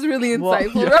like, this is really Well,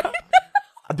 insightful, yeah. right?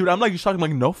 Dude, I'm like shocked. I'm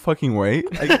like, no fucking way.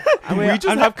 Like, do we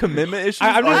just have commitment issues?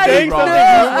 I'm just Or saying is it wrong?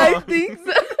 something. I think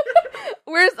so.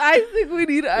 Where's Isaac? We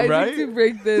need Isaac Right? to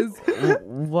break this.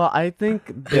 well, I think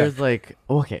there's like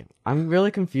okay, I'm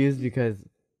really confused because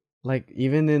like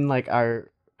even in like our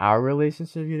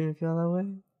relationship, you didn't feel that way.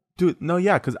 Dude, no,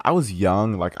 yeah, because I was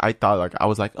young. Like, I thought, like, I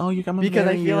was like, oh, you're gonna Because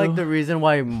I marry feel like you. the reason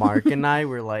why Mark and I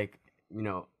were like, you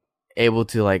know, able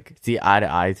to like see eye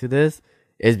to eye to this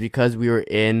is because we were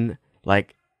in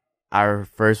like our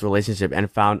first relationship and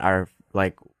found our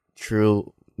like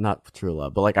not true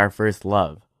love, but like our first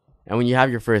love. And when you have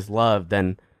your first love,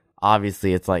 then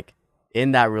obviously it's like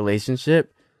in that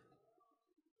relationship,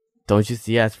 don't you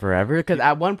see us forever? Because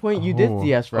at one point you did Oh,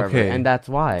 see us forever, okay. and that's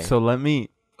why. So let me.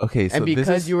 Okay, so and this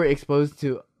because is, you were exposed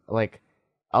to like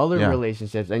other Yeah.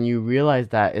 relationships and you realize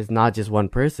that it's not just one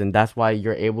person, that's why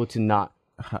you're able to not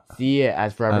see it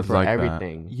as forever as for like that.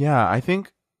 everything. Yeah, I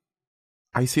think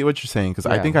I see what you're saying because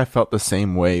I Yeah. think I felt the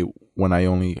same way when I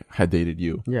only had dated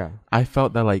you. Yeah. I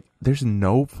felt that like there's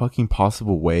no fucking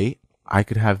possible way I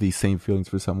could have these same feelings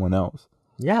for someone else.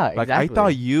 Yeah, Like exactly. I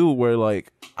thought you were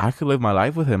like I could live my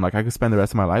life with him. Like I could spend the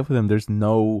rest of my life with him. There's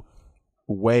no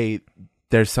way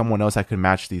there's someone else I could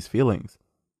match these feelings.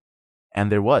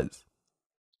 And there was.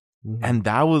 Mhm. And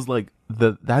that was like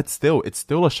it's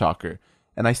still a shocker.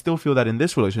 And I still feel that in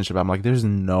this relationship, I'm like, there's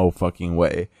no fucking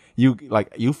way.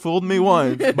 You fooled me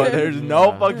once, but there's no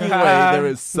Yeah. fucking way. There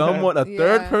is someone, a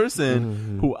third Yeah. person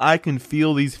Mhm. who I can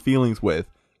feel these feelings with.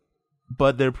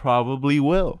 But there probably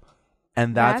will.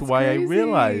 And that's why I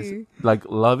realize crazy. like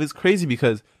love is crazy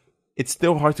because it's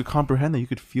still hard to comprehend that you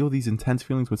could feel these intense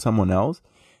feelings with someone else.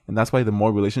 And that's why the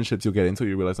more relationships you get into,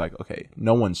 you realize like, okay,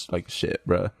 no one's like shit,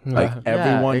 bruh. Like Yeah.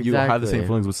 everyone, you have the same exactly.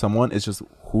 feelings with someone. It's just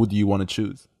who do you want to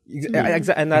choose?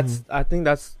 And that's I think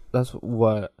that's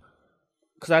what,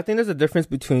 because I think there's a difference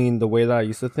between the way that I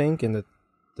used to think and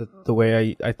the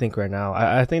way I think right now.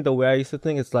 I think the way I used to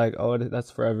think, it's like, oh, that's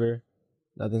forever,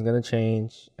 nothing's gonna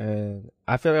change, and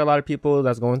I feel like a lot of people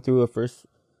that's going through a first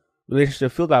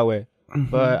relationship feel that way.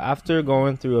 But after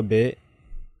going through a bit,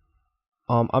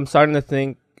 I'm starting to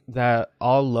think that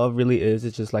all love really is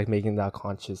just like making that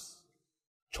conscious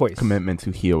choice. Commitment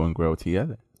to heal and grow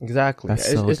together. Exactly. That's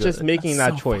It's, so it's just good. making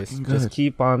That's that so choice. fucking Just good.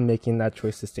 keep on making that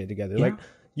choice to stay together. Yeah. Like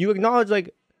you acknowledge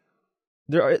like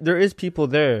there is people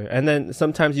there, and then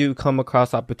sometimes you come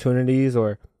across opportunities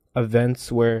or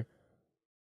events where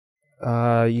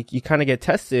you kind of get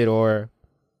tested, or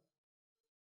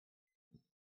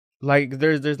like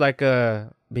there's like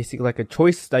a basically like a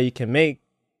choice that you can make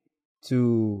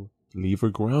to Leave or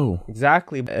grow.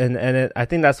 exactly, and I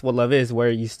think that's what love is, where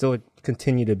you still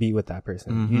continue to be with that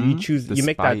person. You choose, you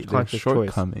make that Despite their conscious choice.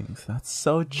 shortcomings. That's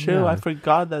so true. Yeah. I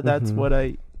forgot that that's Mhm. what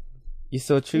I. You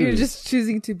still choose. You're just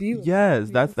choosing to be with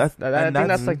Yes, that's I and think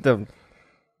that's like the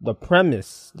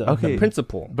premise, the Okay.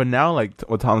 principle. But now, like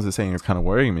what Thomas is saying is kind of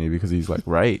worrying me because he's like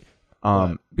right,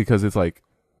 What? because it's like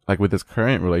with this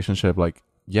current relationship, like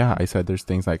yeah, I said there's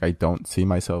things like I don't see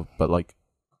myself, but like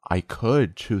I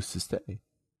could choose to stay.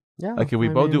 Yeah. Like if we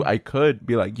I both do, mean, I could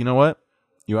be like, you know what,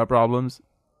 you have problems,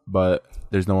 but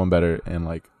there's no one better, and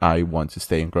like I want to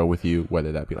stay and grow with you,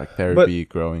 whether that be like therapy,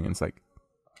 growing. And it's like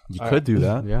you All could do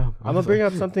that. Yeah. I'm gonna bring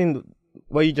up something.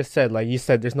 What you just said, like you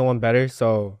said, there's no one better,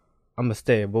 so I'm gonna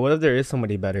stay. But what if there is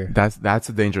somebody better? That's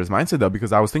a dangerous mindset though,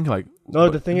 because I was thinking like, No,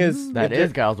 but- the thing is, That if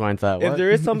is Kyle's mindset. if What?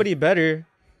 there is somebody better,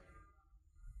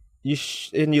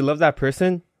 and you love that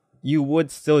person, you would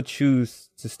still choose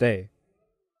to stay.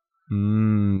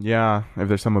 yeah, if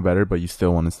there's someone better, but you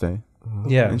still want to stay.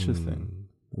 Yeah. Interesting.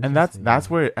 And that's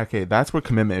where that's where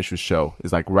commitment issues show.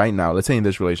 Is like right now, let's say in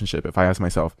this relationship, if I ask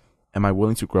myself, am I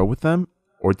willing to grow with them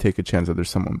or take a chance that there's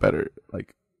someone better?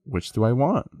 Like, which do I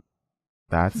want?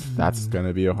 That's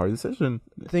gonna be a hard decision.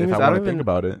 The thing if is, I I want don't to think even-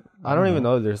 about it. I don't even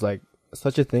know if there's like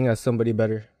such a thing as somebody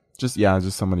better. Just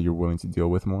somebody you're willing to deal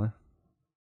with more.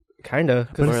 Kinda.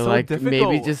 But or it's so like maybe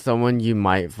difficult. just someone you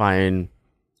might find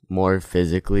more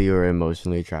physically or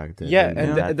emotionally attractive. Yeah,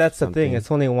 and that's the thing. something. It's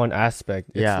only one aspect.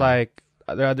 It's Yeah. like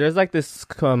there's like this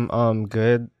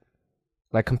good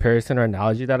like comparison or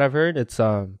analogy that I've heard. It's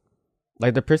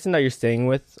like the person that you're staying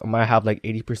with might have like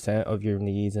 80% of your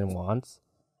needs and wants,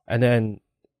 and then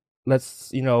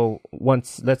let's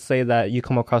say that you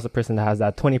come across a person that has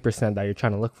that 20% that you're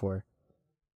trying to look for.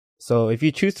 So if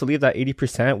you choose to leave that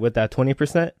 80% with that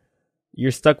 20%,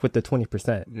 you're stuck with the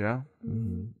 20%. Yeah.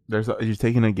 You're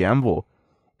taking a gamble.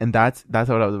 And that's what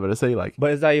I was about to say. Like,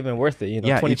 but is that even worth it? You know,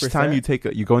 yeah, 20%? each time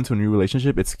you go into a new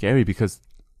relationship, it's scary because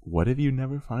what if you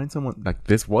never find someone like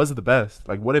this was the best?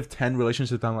 Like, what if 10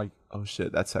 relationships I'm like, oh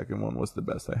shit, that second one was the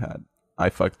best I had. I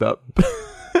fucked up.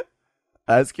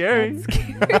 That's scary.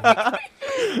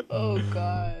 Oh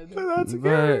God. That's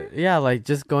scary. But yeah, like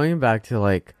just going back to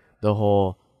like the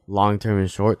whole long-term and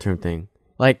short-term thing.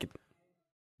 Like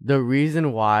the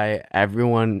reason why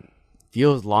everyone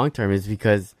feels long-term is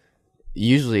because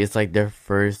usually it's like their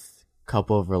first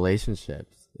couple of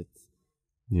relationships. It's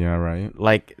Yeah, right.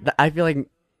 like I feel like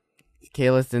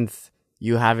Kayla, since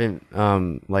you haven't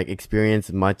like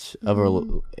experienced much of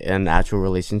an actual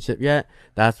relationship yet,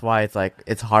 that's why it's like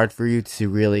it's hard for you to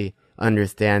really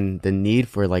understand the need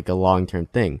for like a long-term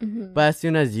thing. But as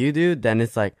soon as you do, then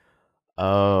it's like,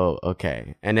 oh,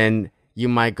 okay. And then you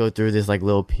might go through this like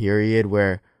little period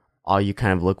where all you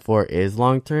kind of look for is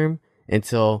long-term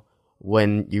until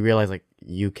when you realize like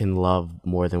you can love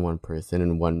more than one person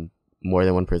and more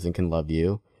than one person can love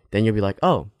you. Then you'll be like,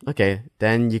 oh, okay.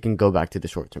 Then you can go back to the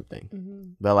short-term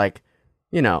thing. But like,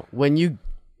 you know, when you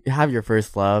have your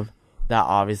first love, that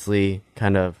obviously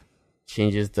kind of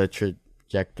changes the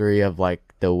trajectory of like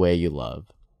the way you love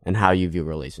and how you view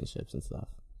relationships and stuff.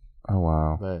 Oh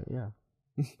wow. But yeah.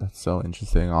 That's so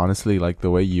interesting. Honestly, like the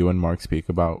way you and Mark speak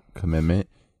about commitment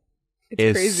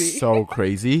is crazy. so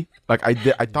crazy. Like I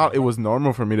thought it was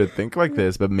normal for me to think like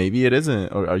this, but maybe it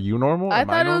isn't. Or are you normal? I Am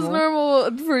thought it was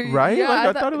normal for you. Right? Yeah,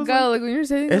 Like, I thought it was God, like- like when you're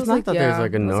saying It's I was not like, that yeah. there's,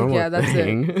 like, a I was normal yeah, that's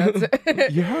thing. it. That's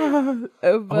it. Yeah.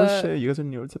 Oh But- shit, you guys are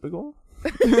neurotypical.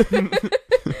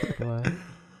 What?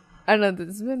 I don't know. This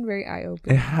has been very eye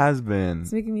opening. It has been.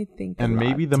 It's making me think. And a lot.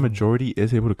 maybe the majority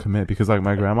is able to commit because like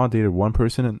my grandma dated one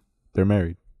person and they're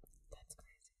married. That's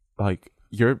crazy. Like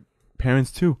your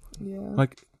parents too. Yeah.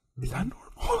 Like is that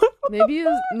normal? Maybe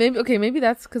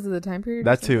that's because of the time period. or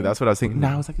That too. something. that's what I was thinking. No,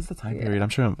 I was like, it's the time Yeah. period. I'm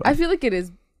sure I feel like it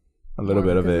is. a little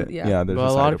more bit of because it. of- Yeah, yeah. there's But a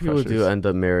just lot higher of people do pressures. end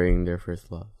up marrying their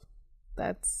first love.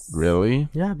 That's Really?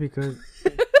 Yeah, because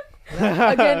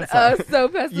again so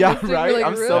pessimistic. Yeah, We're, right. like,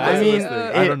 I'm so real pessimistic.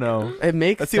 pessimistic. I don't know. it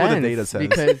makes Let's see sense what the data says.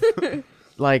 because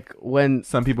like when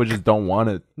Some people just don't want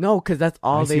it. no, because that's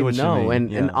all I see they what you know, mean,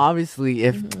 and yeah. obviously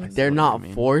if Mhm. I see they're what not you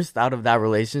mean. forced out of that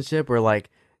relationship or like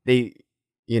they,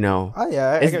 you know, Oh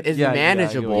yeah, is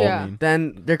manageable, Yeah.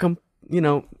 then they're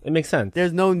it makes sense.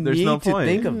 there's no There's need no to point.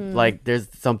 think of Mhm. like there's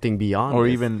something beyond Or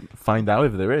this. even find out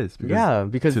if there is. Because yeah,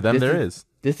 because to them this there is. is.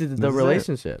 This is This the is it.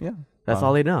 relationship. Yeah. That's Wow.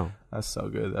 all they know. That's so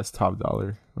good. That's top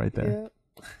dollar right there.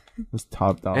 Yeah. That's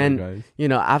top dollar, And- guys. You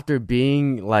know, after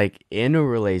being like in a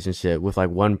relationship with like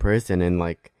one person and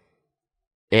like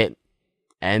it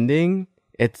ending,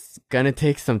 it's gonna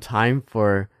take some time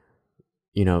for,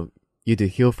 you know, you to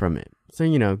heal from it. So,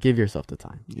 you know, give yourself the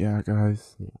time. Yeah,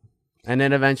 guys. And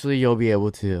then eventually you'll be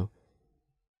able to,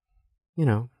 you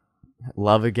know,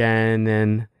 love again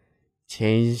and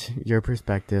change your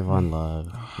perspective on love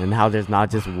and how there's not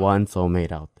just one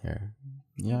soulmate out there.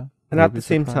 Yeah. And You'll at be the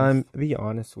same surprised. time, be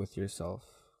honest with yourself.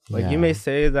 Like Yeah. you may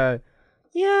say that,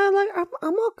 yeah, like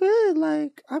I'm all good.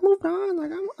 Like I moved on.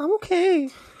 Like I'm okay.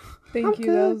 Thank I'm you.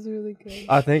 good. That was really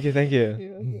good. Thank you.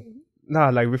 Yeah, okay. No,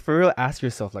 like for real, ask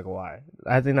yourself like why.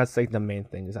 I think that's like the main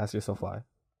thing. Just ask yourself why.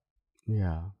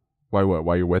 Yeah. Why what?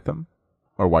 Why you're with them?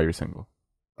 Or why you're single?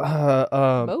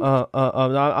 No,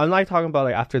 I'm like talking about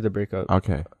like after the breakup.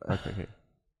 Okay. Okay.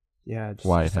 Yeah, just,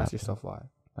 Why it just ask happened. yourself why.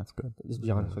 That's good. Just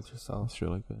be honest with yourself. That's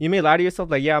really good. You may lie to yourself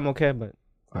like, yeah, I'm okay, but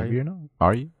are Maybe you? you're not.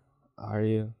 Are you? Are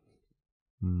you?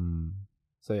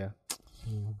 So yeah.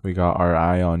 We got our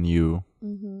eye on you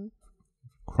Mm-hmm.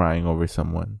 crying over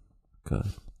someone. Good.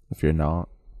 If you're not,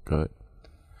 good.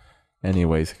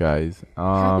 Anyways, guys.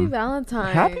 Happy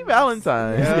Valentine's. Happy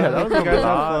Valentine's. Yeah, that was you a guys have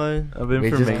lot fun. of We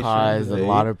information. just caused a today.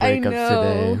 lot of I breakups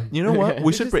know. today. You know what? We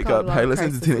We should just break caught a up. lot Hey, of listen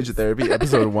to crises. Teenager Therapy,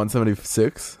 episode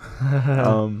 176.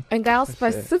 And Gal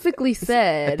specifically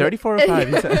said 34 or 5.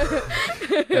 He said.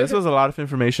 Yeah, this was a lot of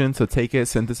information, so take it,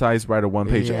 synthesize, write a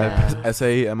one-page Yeah.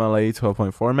 essay, MLA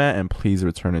 12-point format, and please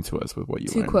return it to us with what you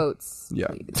 2 learned. quotes. Yeah,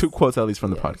 please. 2 quotes at least from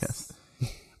the Yes. podcast.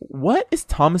 What is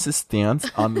Thomas's stance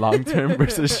on long-term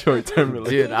versus short-term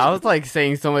relationships? Dude, I was like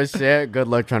saying so much shit. Good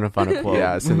luck trying to find a quote.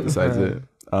 Yeah, synthesize it.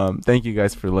 Thank you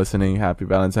guys for listening. Happy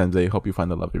Valentine's Day. Hope you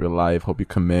find the love of your life. Hope you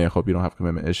commit. Hope you don't have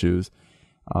commitment issues.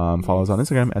 Follow us on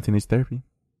Instagram at Teenage Therapy.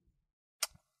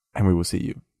 And we will see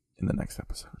you in the next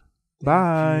episode.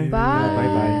 Bye. Bye.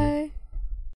 Bye-bye.